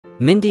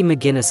Mindy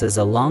McGinnis's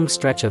A Long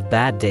Stretch of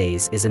Bad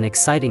Days is an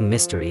exciting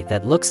mystery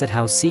that looks at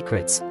how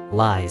secrets,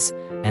 lies,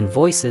 and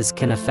voices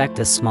can affect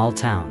a small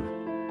town.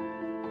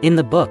 In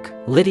the book,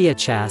 Lydia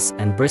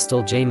and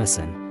Bristal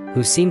Jamison,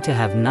 who seem to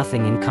have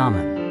nothing in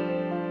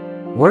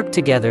common, work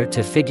together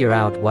to figure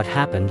out what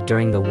happened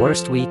during the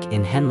worst week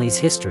in Henley's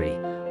history,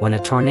 when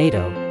a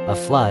tornado, a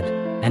flood,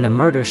 and a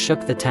murder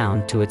shook the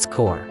town to its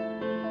core.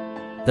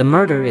 The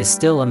murder is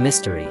still a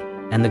mystery,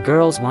 and the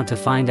girls want to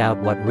find out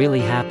what really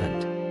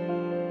happened.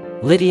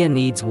 Lydia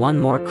needs one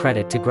more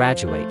credit to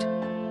graduate,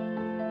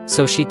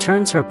 so she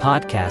turns her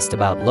podcast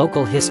about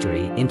local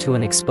history into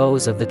an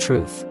expose of the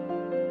truth.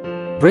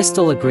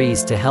 Bristal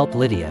agrees to help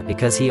Lydia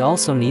because he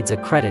also needs a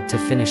credit to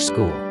finish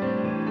school.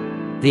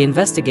 The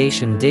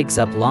investigation digs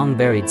up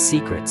long-buried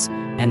secrets,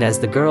 and as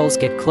the girls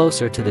get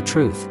closer to the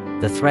truth,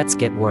 the threats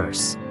get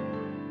worse.